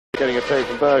getting a toe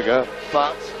from Berger,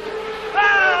 but...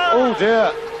 Oh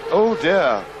dear, oh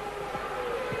dear.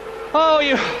 Oh,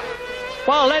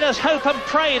 well, let us hope and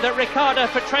pray that Riccardo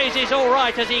Patrese all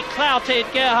right as he clouted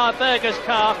Gerhard Berger's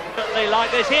car.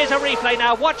 Like this. Here's a replay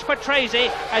now. Watch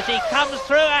Patrese as he comes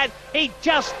through, and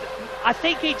I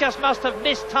think he just must have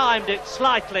mistimed it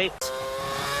slightly.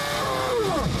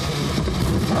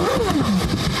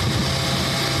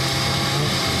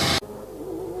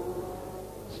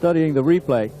 Studying the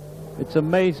replay, it's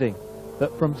amazing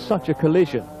that from such a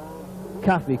collision,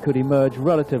 Caffey could emerge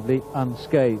relatively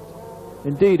unscathed.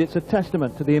 Indeed, it's a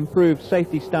testament to the improved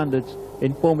safety standards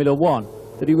in Formula One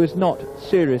that he was not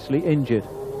seriously injured.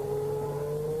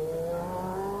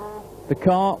 The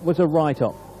car was a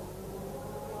write-off.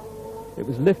 It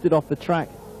was lifted off the track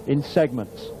in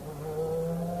segments.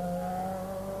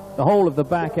 The whole of the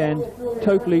back end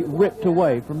totally ripped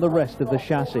away from the rest of the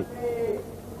chassis.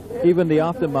 Even the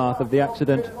aftermath of the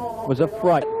accident was a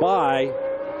fright. By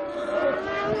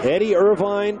Eddie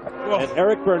Irvine and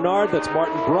Eric Bernard. That's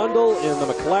Martin Brundle in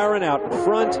the McLaren out in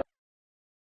front.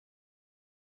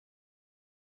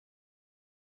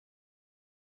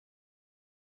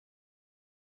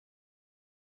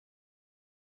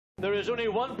 There is only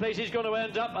one place he's going to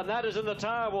end up, and that is in the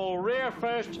tyre wall. Rear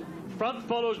first, front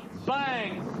follows,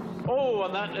 bang! Oh,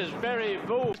 and that is very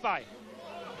bold.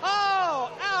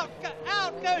 Oh, out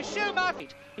goes Schumacher.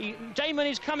 Damon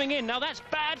is coming in. Now that's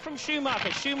bad from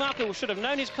Schumacher. Schumacher should have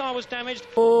known his car was damaged.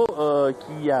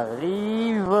 Qui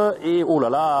arrive, et oh là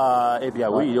là, eh bien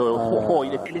oui,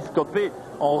 il est télescopé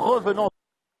en revenant.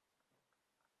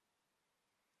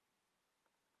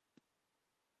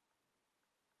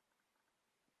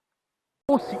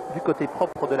 Aussi du côté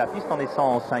propre de la piste en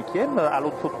essence 5e,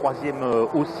 Alonso 3e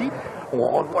aussi. On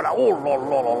revoit là, oh là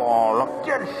là là là,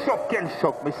 quel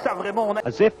choc, mais ça vraiment on a...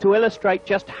 As if to illustrate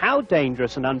just how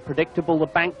dangerous and unpredictable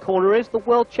the bank corner is, the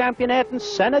world champion Ayrton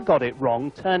Senna got it wrong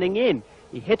turning in.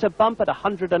 He hit a bump at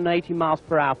 180 miles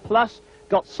per hour plus,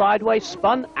 got sideways,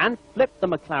 spun and flipped the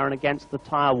McLaren against the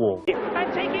tyre wall.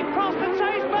 And taking cross the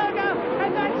chase Berger,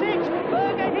 and that's it.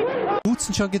 Berger hits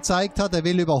Dutzen schon gezeigt hat, er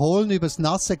will überholen übers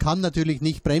Nasse, kann natürlich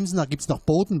nicht bremsen, da gibt es noch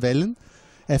Bodenwellen.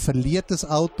 Er verliert das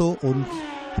Auto und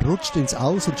rutscht ins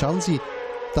Aus und schauen Sie,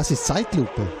 das ist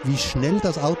Zeitlupe, wie schnell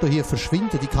das Auto hier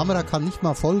verschwindet. Die Kamera kann nicht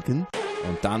mal folgen.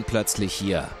 Und dann plötzlich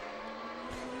hier.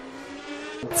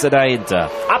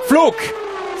 Dahinter. Abflug!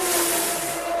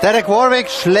 Derek Warwick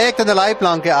schlägt an der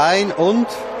Leitplanke ein und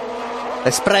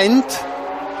es brennt.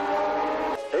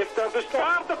 Heeft daar de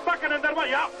staart te pakken en daar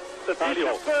ja, dat is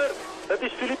gebeurd. Het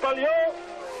is Philippe Alliot.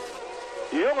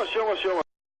 Jongens.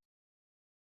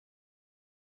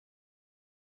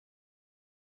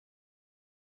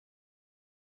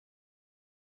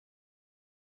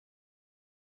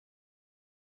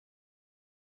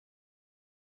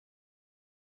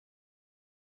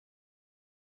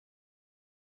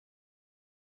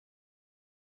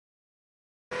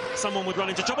 Someone would run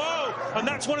into trouble. Oh, and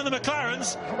that's one of the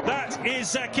McLarens. That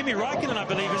is Kimi Raikkonen, I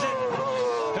believe, is it?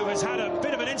 Who has had a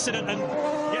bit of an incident. And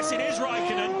yes, it is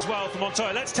Raikkonen as well for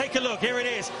Montoya. Let's take a look. Here it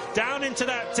is. Down into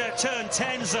that turn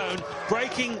 10 zone.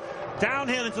 Braking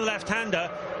downhill into the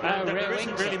left-hander. And there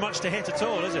isn't really much to hit at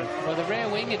all, is it? Well, the rear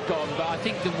wing had gone, but I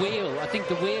think the wheel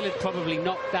had probably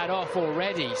knocked that off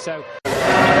already. So.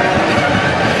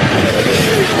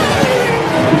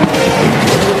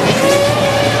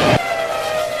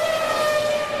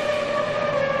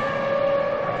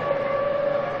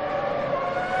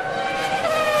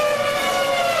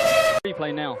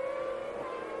 Replay now.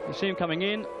 You see him coming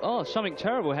in. Oh, something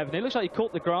terrible happened. It looks like he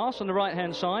caught the grass on the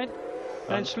right-hand side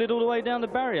and slid all the way down the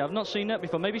barrier. I've not seen that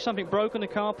before. Maybe something broke on the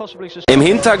car, possibly. Im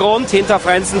Hintergrund, hinter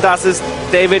Frenzen, das ist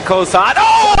David Coulthard.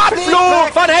 Oh,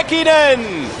 Abflug von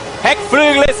Häkkinen!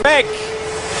 Heckflügel ist weg.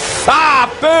 Ah,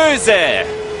 böse!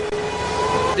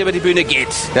 Über die Bühne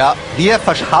geht. Ja, hier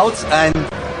verschaut's ein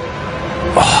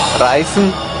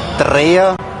Reifen,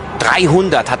 Dreher.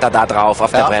 300 hat er da drauf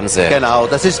auf der Bremse. Genau,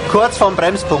 das ist kurz vorm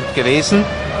Bremspunkt gewesen.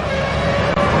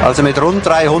 Also mit rund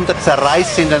 300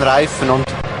 zerreißt ihn den Reifen und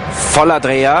voller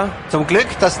Dreher. Zum Glück,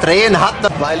 das Drehen hat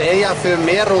er, weil er ja für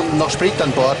mehr Runden noch Sprit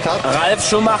an Bord hat. Ralf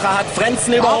Schumacher hat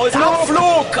Frenzen überholt.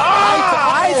 Abflug!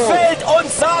 Ah, Heidfeld und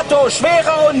Sato,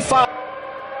 schwerer Unfall.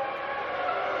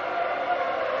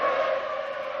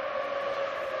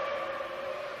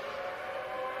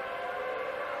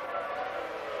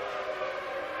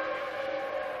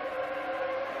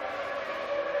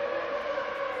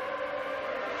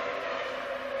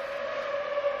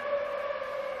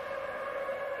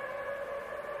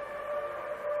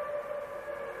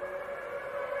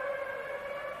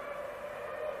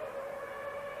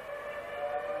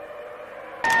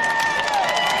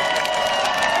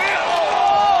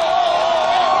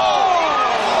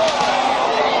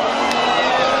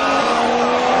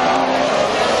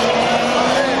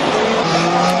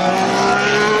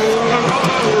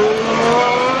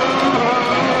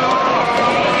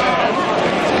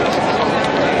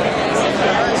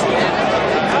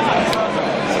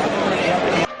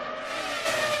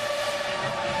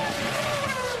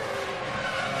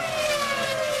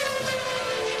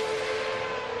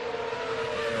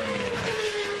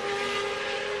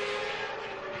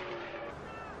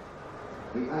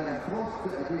 Alain Prost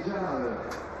a déjà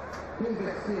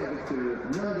conversé avec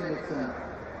l'un des médecins,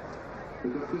 le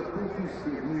docteur Pontus, qui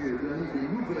est venu donner des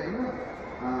nouvelles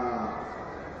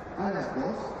à Alain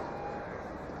Prost.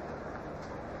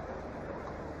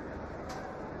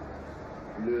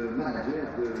 Le manager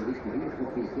de l'écurie, le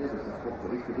propriétaire de sa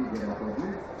propre écurie, bien entendu,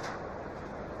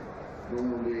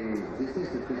 dont les essais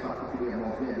s'étaient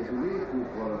particulièrement bien déroulés pour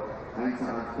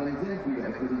Heinz-Harald Frenzen, puis il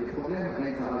avait connu des problèmes,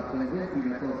 Heinz-Harald Frenzen, puis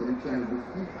maintenant c'est Luciano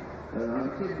Buschi, un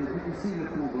week-end difficile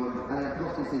pour Alain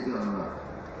Prost et ses hommes.